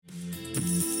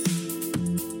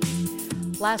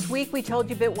Last week, we told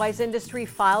you Bitwise Industry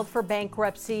filed for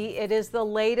bankruptcy. It is the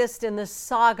latest in the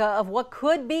saga of what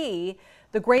could be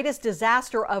the greatest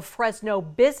disaster of Fresno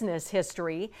business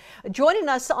history. Joining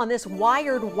us on this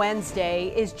Wired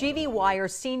Wednesday is GV Wire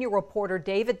senior reporter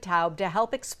David Taub to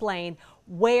help explain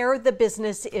where the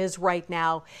business is right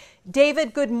now.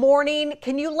 David, good morning.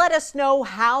 Can you let us know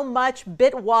how much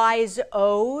Bitwise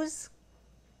owes?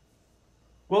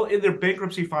 Well, in their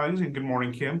bankruptcy filings, and good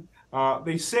morning, Kim,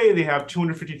 they say they have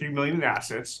 $253 million in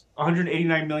assets,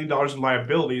 $189 million in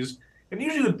liabilities, and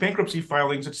usually with bankruptcy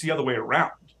filings, it's the other way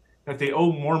around, that they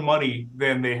owe more money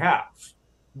than they have.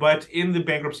 But in the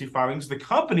bankruptcy filings, the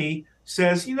company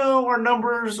says, our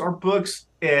numbers, our books,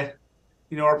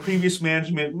 our previous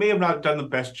management may have not done the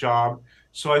best job.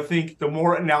 So I think the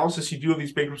more analysis you do of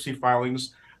these bankruptcy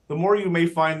filings, the more you may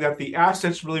find that the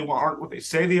assets really aren't what they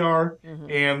say they are,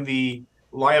 and the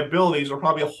liabilities are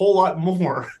probably a whole lot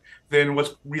more than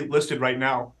what's listed right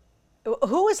now.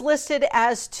 Who is listed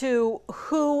as to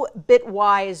who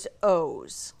Bitwise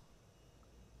owes?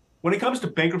 When it comes to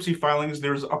bankruptcy filings,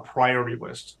 there's a priority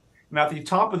list. And at the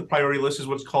top of the priority list is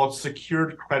what's called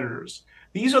secured creditors.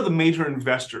 These are the major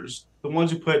investors, the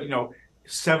ones who put,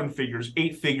 7 figures,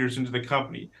 8 figures into the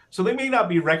company. So they may not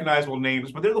be recognizable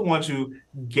names, but they're the ones who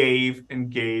gave and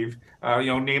gave.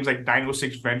 Names like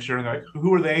 906 Venture, and like,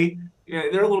 who are they?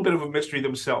 They're a little bit of a mystery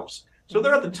themselves. So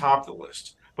they're at the top of the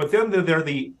list. But then they're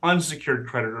the unsecured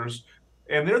creditors,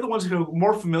 and they're the ones who have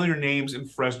more familiar names in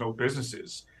Fresno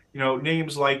businesses.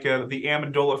 Names like the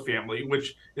Amendola family,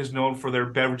 which is known for their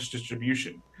beverage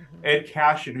distribution. Ed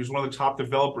Cashin, who's one of the top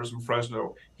developers in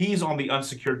Fresno, he's on the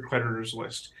unsecured creditors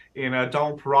list. And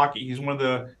Donald Peraki, he's one of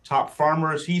the top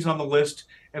farmers, he's on the list,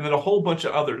 and then a whole bunch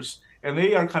of others. And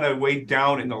they are kind of way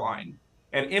down in the line.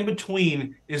 And in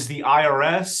between is the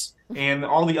IRS and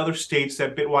all the other states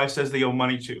that Bitwise says they owe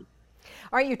money to.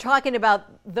 All right, you're talking about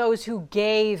those who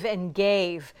gave and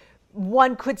gave.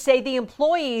 One could say the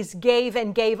employees gave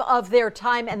and gave of their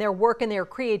time and their work and their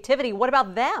creativity. What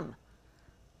about them?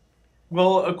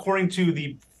 Well, according to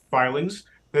the filings,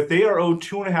 that they are owed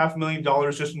 $2.5 million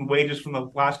just in wages from the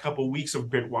last couple of weeks of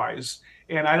Bitwise.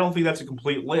 And I don't think that's a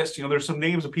complete list. There's some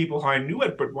names of people I knew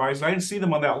at Bitwise, and I didn't see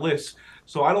them on that list.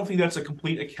 So I don't think that's a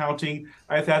complete accounting.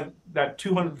 I thought that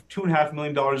 $2.5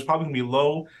 million is probably going to be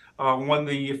low when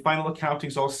the final accounting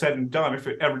is all said and done. If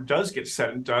it ever does get said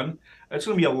and done, it's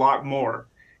going to be a lot more.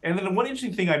 And then one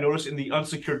interesting thing I noticed in the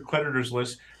unsecured creditors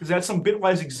list is that some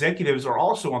Bitwise executives are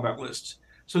also on that list.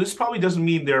 So this probably doesn't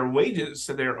mean their wages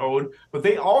that they're owed, but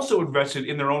they also invested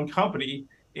in their own company,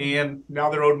 and now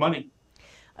they're owed money.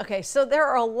 Okay, so there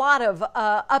are a lot of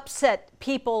upset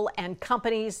people and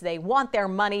companies. They want their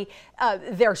money.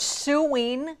 They're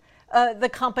suing the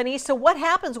company. So what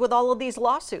happens with all of these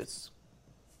lawsuits?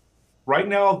 Right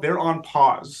now, they're on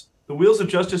pause. The wheels of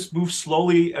justice move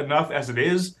slowly enough as it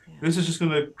is. Yeah. This is just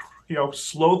going to,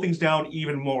 slow things down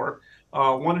even more.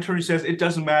 One attorney says it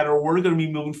doesn't matter. We're going to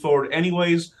be moving forward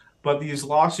anyways. But these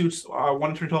lawsuits,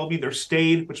 one attorney told me they're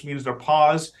stayed, which means they're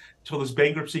paused until this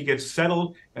bankruptcy gets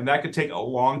settled, and that could take a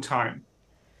long time.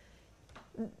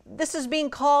 This is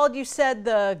being called, you said,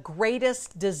 the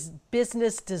greatest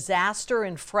business disaster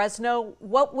in Fresno.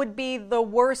 What would be the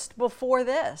worst before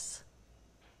this?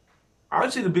 I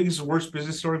would say the biggest, worst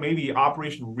business story, maybe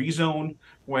Operation Rezone,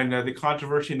 when the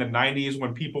controversy in the 90s,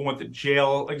 when people went to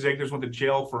jail, executives went to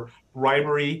jail for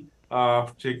bribery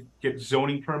to get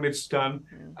zoning permits done.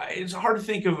 It's hard to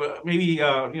think of maybe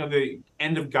the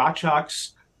end of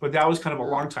Gottschalk's, but that was kind of a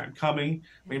long time coming.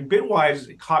 I mean,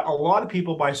 Bitwise caught a lot of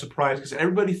people by surprise because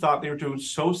everybody thought they were doing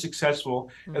so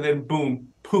successful, and then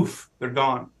boom, poof, they're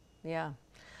gone. Yeah.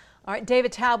 All right,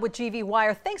 David Taub with GV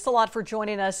Wire. Thanks a lot for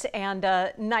joining us, and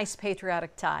nice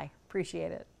patriotic tie.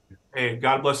 Appreciate it. Hey,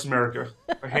 God bless America.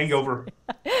 A hangover.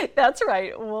 That's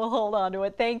right. We'll hold on to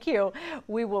it. Thank you.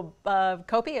 We will,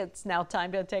 Kopi, it's now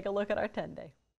time to take a look at our 10-day.